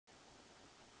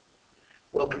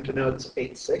Welcome to Notes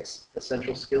 8.6,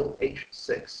 Essential Skill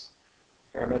H6,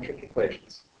 Parametric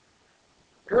Equations.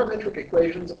 Parametric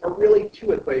equations are really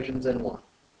two equations in one.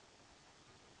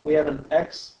 We have an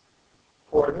x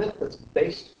coordinate that's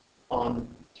based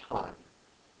on time.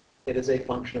 It is a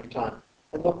function of time.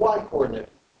 And the y coordinate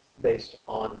based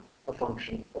on a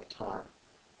function of time.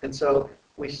 And so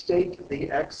we state the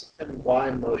x and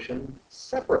y motion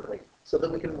separately so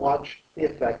that we can watch the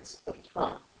effects of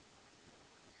time.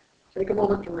 Take a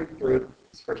moment to read through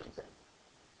this first example.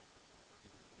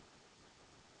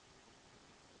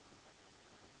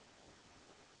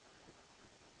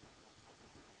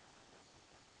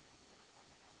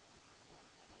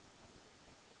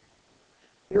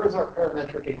 Here is our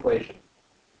parametric equation.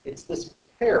 It's this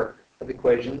pair of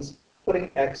equations putting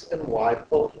x and y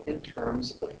both in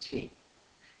terms of t.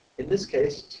 In this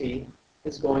case, t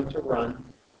is going to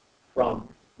run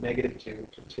from -2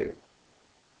 to 2.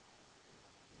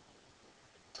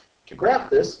 To graph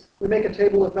this, we make a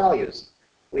table of values.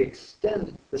 We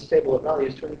extend this table of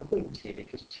values to include t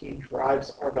because t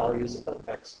drives our values of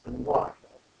x and y.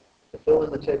 To fill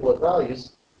in the table of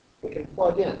values, we can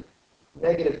plug in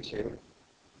 -2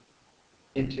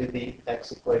 into the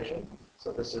x equation.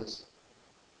 So this is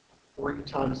 3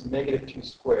 times -2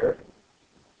 squared.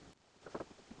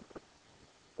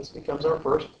 This becomes our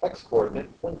first x coordinate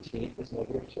when t is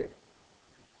 -2.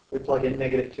 We plug in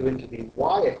 -2 into the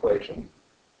y equation.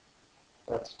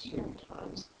 That's 2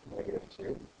 times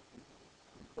 -2.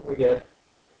 And we get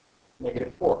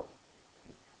 -4,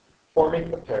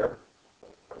 forming the pair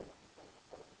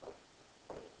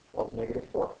of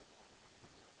 -4.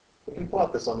 We can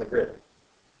plot this on the grid.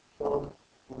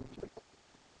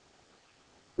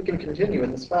 We can continue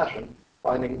in this fashion,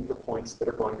 finding the points that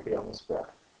are going to be on this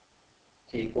graph.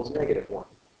 T equals -1.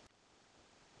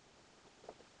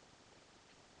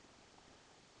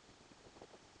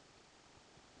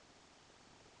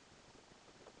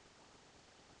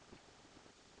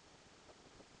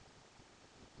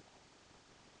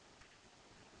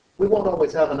 We won't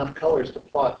always have enough colors to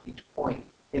plot each point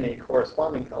in a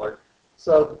corresponding color,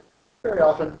 so very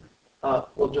often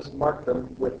we'll just mark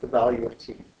them with the value of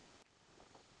t.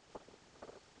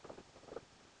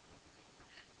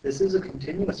 This is a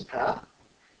continuous path,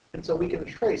 and so we can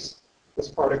trace this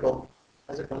particle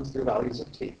as it runs through values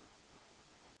of t.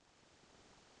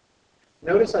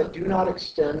 Notice I do not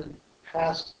extend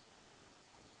past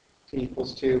t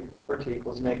equals 2 or t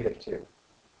equals -2.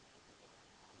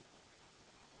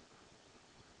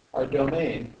 Our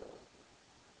domain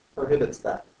prohibits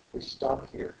that. We stop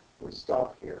here. We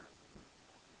stop here.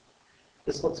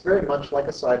 This looks very much like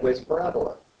a sideways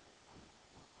parabola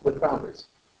with boundaries.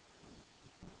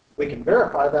 We can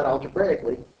verify that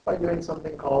algebraically by doing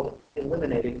something called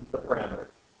eliminating the parameter.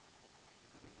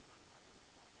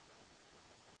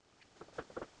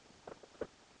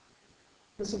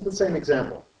 This is the same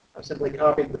example. I've simply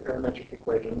copied the parametric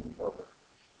equation over.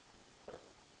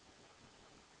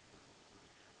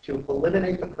 To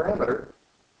eliminate the parameter,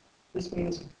 this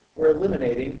means we're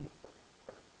eliminating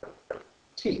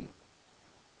t.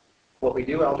 What we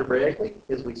do algebraically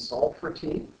is we solve for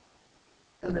t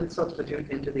and then substitute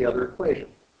into the other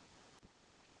equation.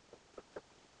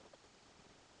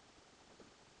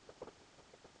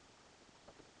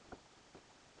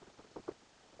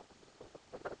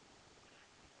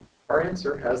 Our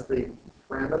answer has the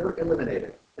parameter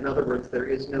eliminated. In other words, there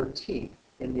is no t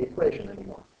in the equation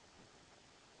anymore.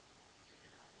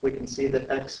 We can see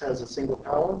that x has a single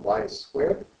power, y is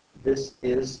squared. This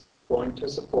is going to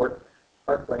support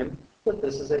our claim that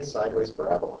this is a sideways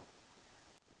parabola.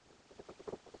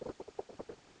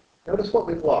 Notice what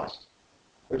we've lost.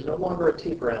 There's no longer a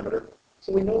t parameter,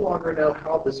 so we no longer know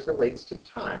how this relates to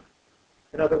time.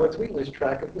 In other words, we lose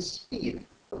track of the speed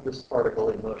of this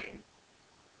particle in motion.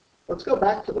 Let's go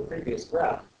back to the previous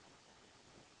graph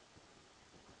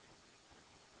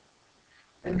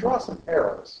and draw some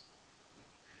arrows.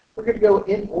 We're going to go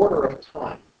in order of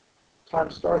time. Time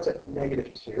starts at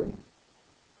 -2.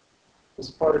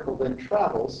 This particle then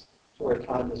travels to where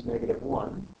time is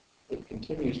 -1. It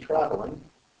continues traveling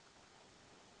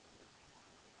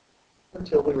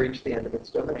until we reach the end of its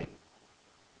domain.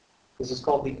 This is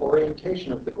called the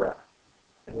orientation of the graph,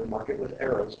 and we mark it with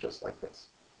arrows just like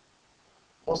this.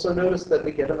 Also notice that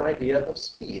we get an idea of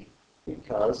speed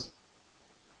because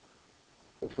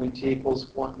between t equals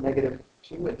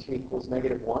 -2 and t equals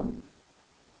 -1,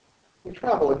 we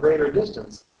travel a greater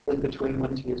distance than between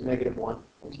when t is -1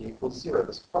 and t equals 0.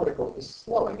 This particle is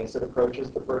slowing as it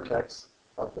approaches the vertex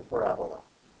of the parabola.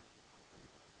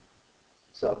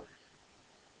 So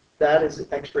that is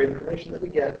extra information that we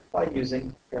get by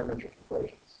using parametric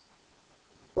equations.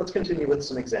 Let's continue with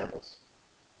some examples.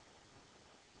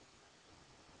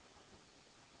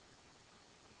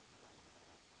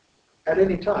 At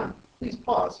any time, please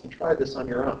pause and try this on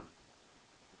your own.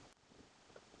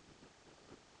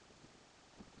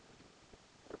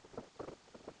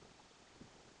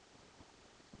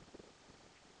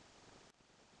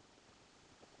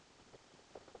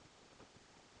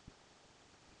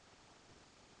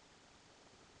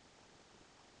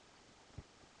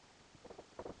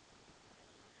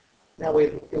 Now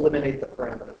we eliminate the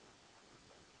parameter.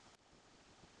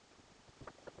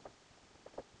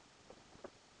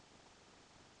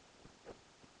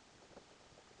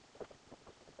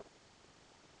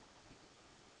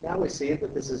 Now we see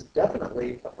that this is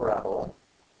definitely a parabola,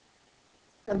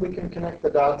 and we can connect the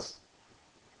dots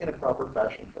in a proper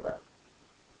fashion for that.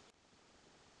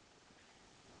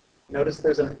 Notice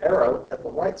there's an arrow at the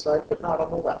right side, but not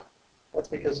on the left. That's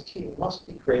because t must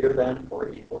be greater than or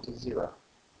equal to 0.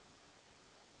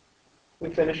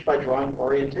 We finish by drawing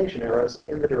orientation arrows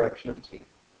in the direction of t.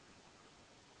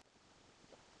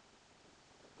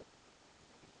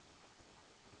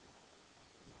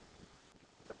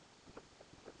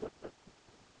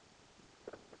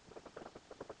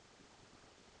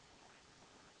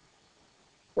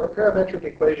 For a parametric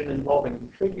equation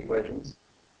involving trig equations,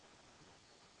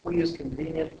 we use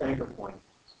convenient anchor points,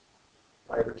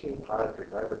 pi over 2, pi, 3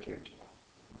 pi over 2, t.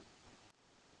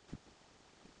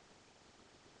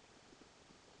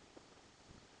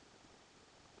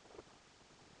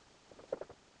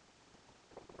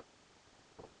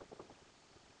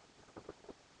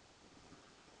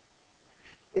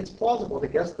 It's plausible to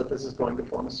guess that this is going to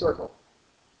form a circle.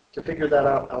 To figure that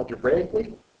out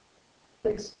algebraically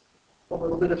takes a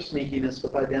little bit of sneakiness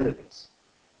with identities.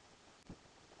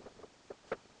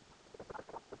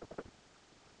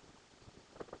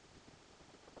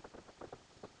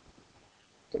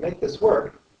 To make this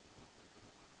work,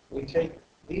 we take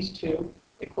these two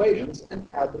equations and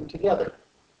add them together.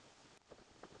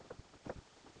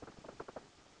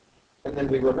 And then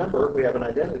we remember we have an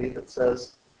identity that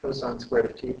says cosine squared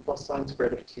of t plus sine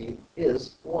squared of t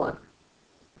is 1.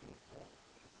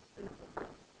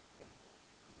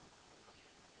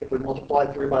 If we multiply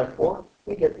 3 by 4,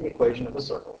 we get the equation of a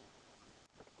circle.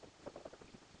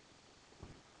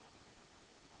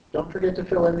 Don't forget to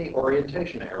fill in the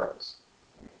orientation arrows.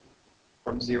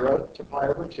 From 0 to pi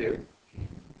over 2,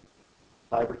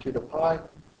 pi over 2 to pi, and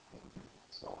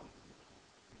so on.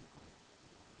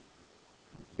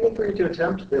 Feel free to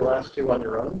attempt the last two on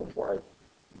your own before I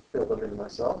fill them in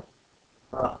myself.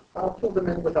 I'll fill them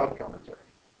in without commentary.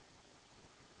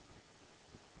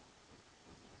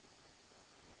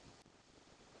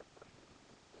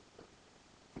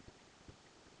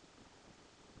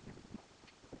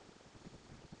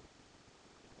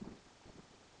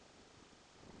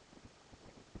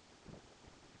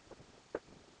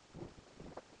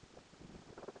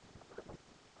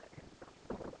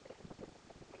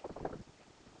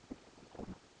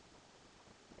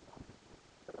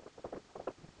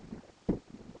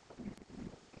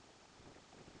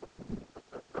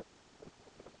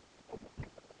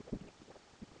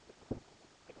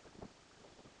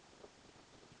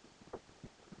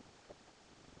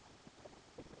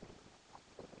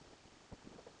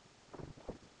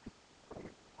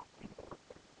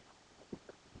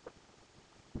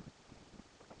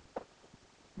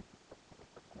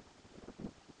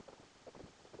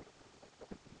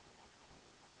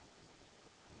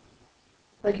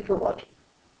 Thank you for watching.